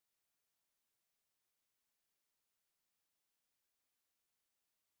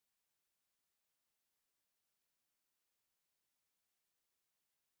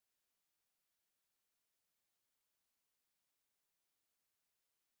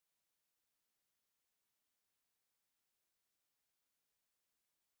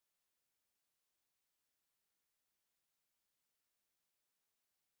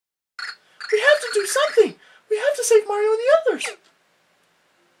to do something! We have to save Mario and the others!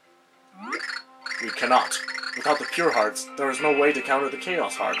 We cannot. Without the pure hearts, there is no way to counter the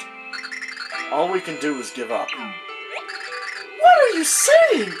Chaos Heart. All we can do is give up. What are you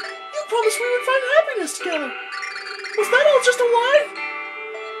saying? You promised we would find happiness together! Was that all just a lie?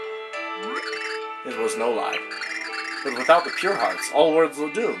 It was no lie. But without the pure hearts, all worlds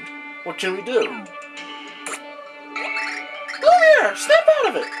are doomed. What can we do? Lumiere! Snap out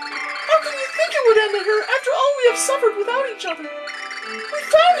of it! How can you think it would end here after all we have suffered without each other? We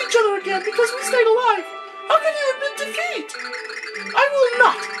found each other again because we stayed alive. How can you admit defeat? I will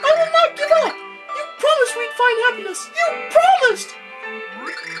not give up! You promised we'd find happiness! You promised!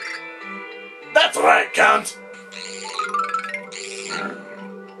 That's right, Count!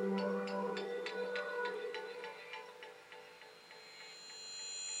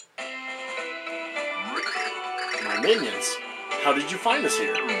 My minions, how did you find us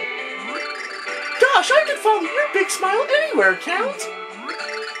here? Gosh, I can follow your big smile anywhere, Count!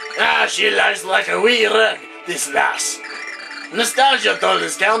 Ah, she lies like a wee rug, this lass. Nostalgia told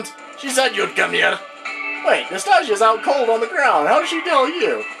us, Count. She said you'd come here. Wait, Nostalgia's out cold on the ground. How did she tell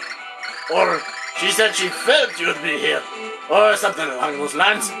you? Or she said she felt you'd be here. Or something along those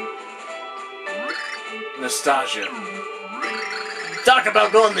lines. Nostalgia. Talk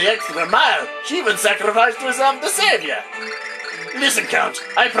about going the extra mile. She even sacrificed herself to save you. Listen, Count.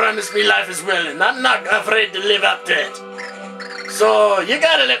 I promised me life as well, and I'm not afraid to live up to it. So, you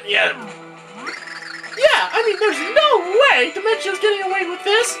gotta let me help. Yeah, I mean, there's no way Dimentio's getting away with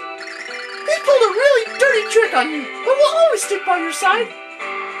this. He pulled a really dirty trick on you, but we'll always stick by your side.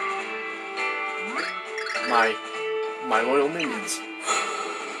 My loyal minions.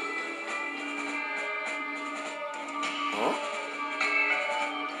 Huh?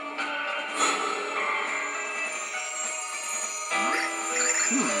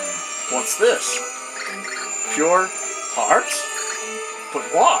 What's this? Pure hearts? But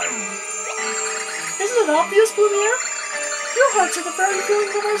why? Isn't it obvious, Lumiere? Pure hearts are the very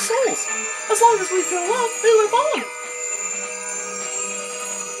feelings of our souls. As long as we feel love, they live on.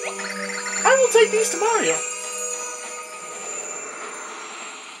 I will take these to Mario.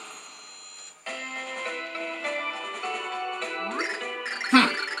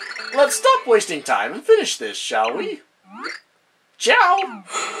 Let's stop wasting time and finish this, shall we? Ciao!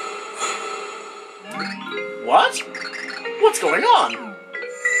 What? What's going on?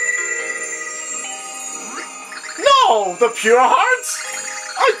 No! The pure hearts?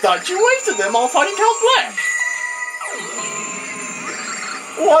 I thought you wasted them all fighting Count Bleck!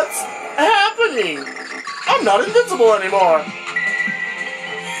 What's happening? I'm not invincible anymore!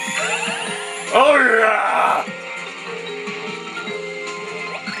 Oh yeah!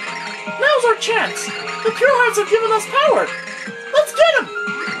 Now's our chance! The pure hearts have given us power! Let's get him!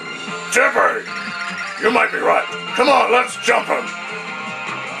 Tippi! You might be right. Come on, let's jump him!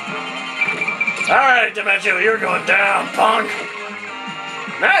 Alright, Dimentio, you're going down, punk!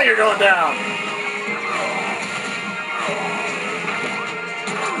 Now you're going down!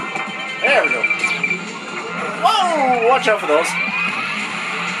 There we go. Whoa! Watch out for those.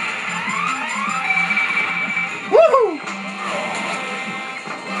 Woohoo!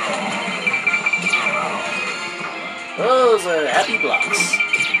 Those are happy blocks.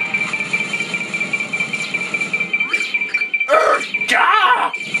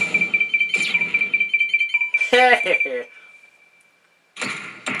 Gah!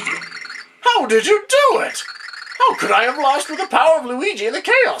 How did you do it? How could I have lost with the power of Luigi and the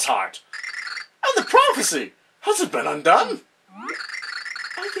Chaos Heart? And the prophecy! Has it been undone?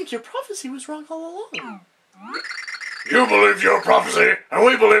 I think your prophecy was wrong all along. You believed your prophecy, and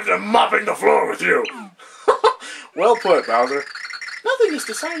we believed in mopping the floor with you. Well put, Bowser. Nothing is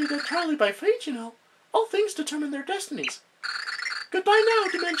decided entirely by fate, you know. All things determine their destinies. Goodbye now,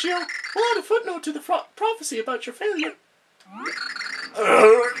 Dimentio. We'll add a footnote to the prophecy about your failure.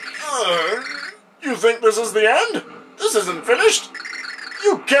 You think this is the end? This isn't finished.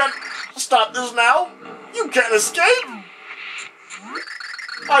 You can't stop this now. You can't escape.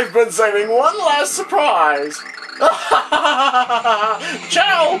 I've been saving one last surprise.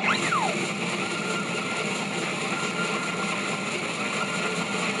 Ciao!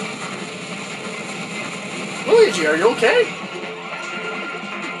 Luigi, are you okay?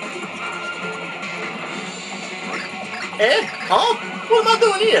 Eh? Huh? What am I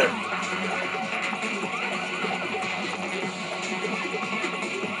doing here?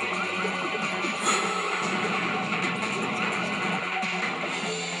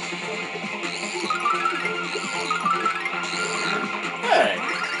 Hey.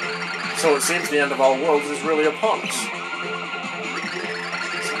 So it seems the end of all worlds is really upon us.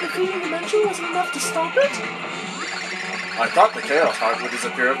 So defeating the Dimentio wasn't enough to stop it? I thought the Chaos Heart would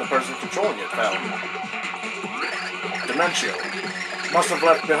disappear if the person controlling it fell. Dimentio must have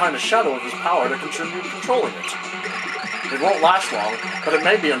left behind a shadow of his power to continue controlling it. It won't last long, but it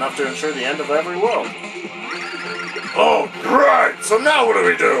may be enough to ensure the end of every world. Oh, great! So now what do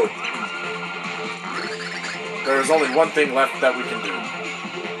we do? There is only one thing left that we can do.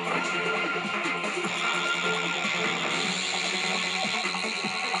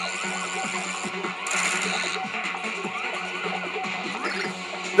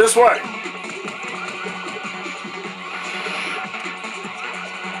 This way!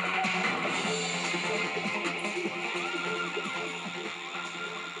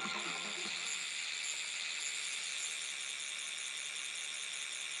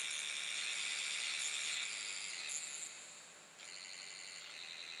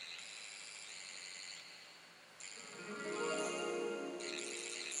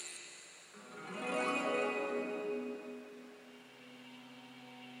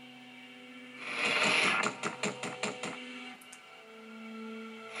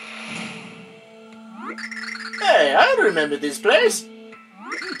 Hey, I remember this place.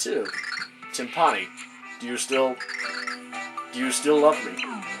 Me too. Timpani, do you still love me?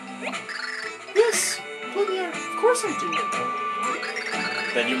 Yes, Lumiere, of course I do.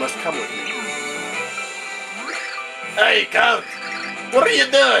 Then you must come with me. Hey, Count! What are you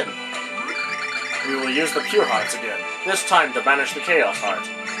doing? We will use the Pure Hearts again, this time to banish the Chaos Heart.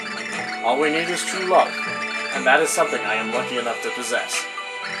 All we need is true love, and that is something I am lucky enough to possess.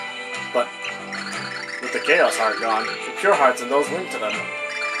 But with the Chaos Heart gone, the Pure Hearts and those linked to them,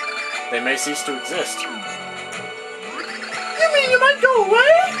 they may cease to exist. You mean you might go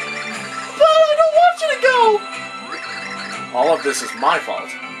away? But I don't want you to go! All of this is my fault.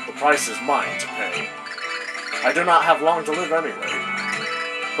 The price is mine to pay. I do not have long to live anyway.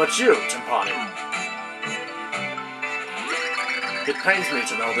 But you, Timpani. It pains me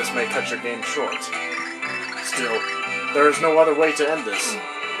to know this may cut your game short. Still, there is no other way to end this.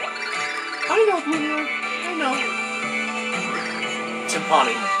 I know, Blue. I know.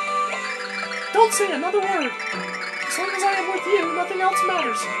 Timpani, don't say another word. As long as I am with you, nothing else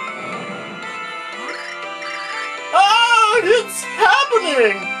matters. Ah, it's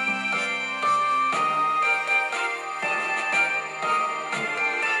happening!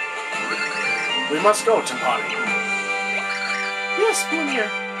 We must go, Timpani. Yes, Blumir.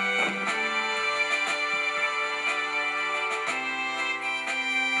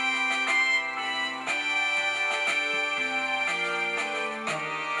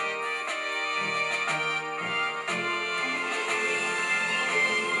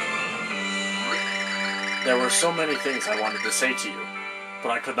 There were so many things I wanted to say to you,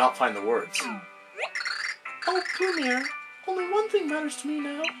 but I could not find the words. Oh, Blumir, only one thing matters to me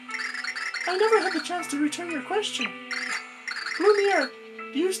now. I never had the chance to return your question. Lumiere,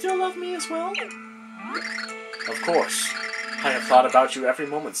 do you still love me as well? Of course. I have thought about you every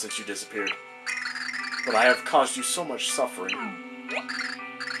moment since you disappeared. But I have caused you so much suffering.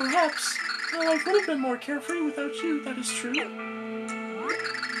 Perhaps my life would have been more carefree without you, that is true.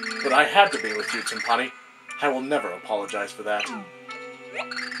 But I had to be with you, Timpani. I will never apologize for that.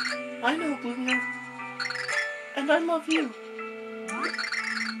 I know, Lumiere. And I love you.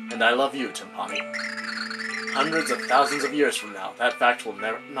 And I love you, Timpani. Hundreds of thousands of years from now, that fact will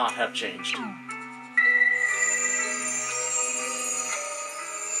not have changed.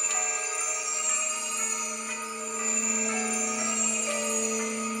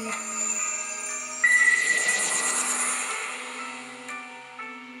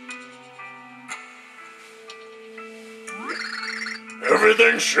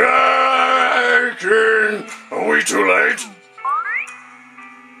 Everything's shaking! Are we too late?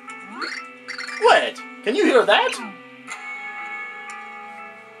 Wait, can you hear that?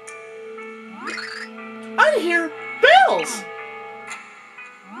 I hear bells!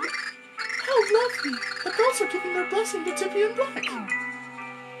 How lovely! The bells are giving their blessing to Tippi and Bleck.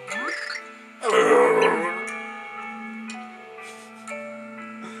 Oh man,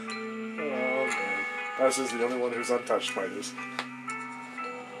 Bess is the only one who's untouched by this.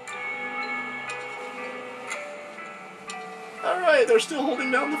 Alright, they're still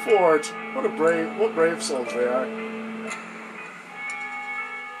holding down the fort. What brave souls they are.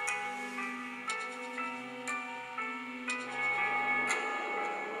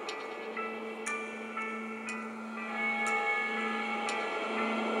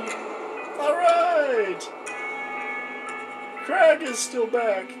 Alright! Crag is still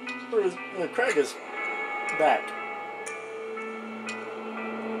back. Crag is back.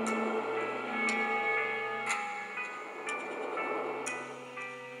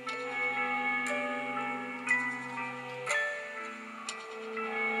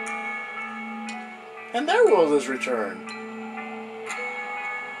 and their world has returned.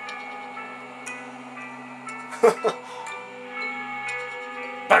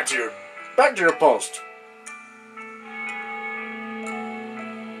 Back to your post.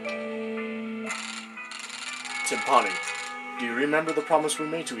 Timpani, do you remember the promise we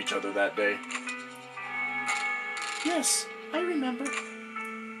made to each other that day? Yes, I remember.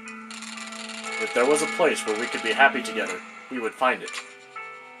 If there was a place where we could be happy together, we would find it.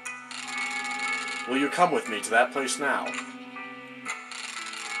 Will you come with me to that place now?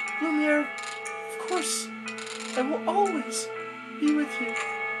 Lumiere, of course. I will always be with you.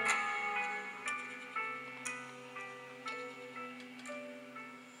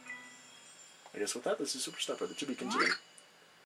 I guess with that, this is Super Stepbrother to be continued.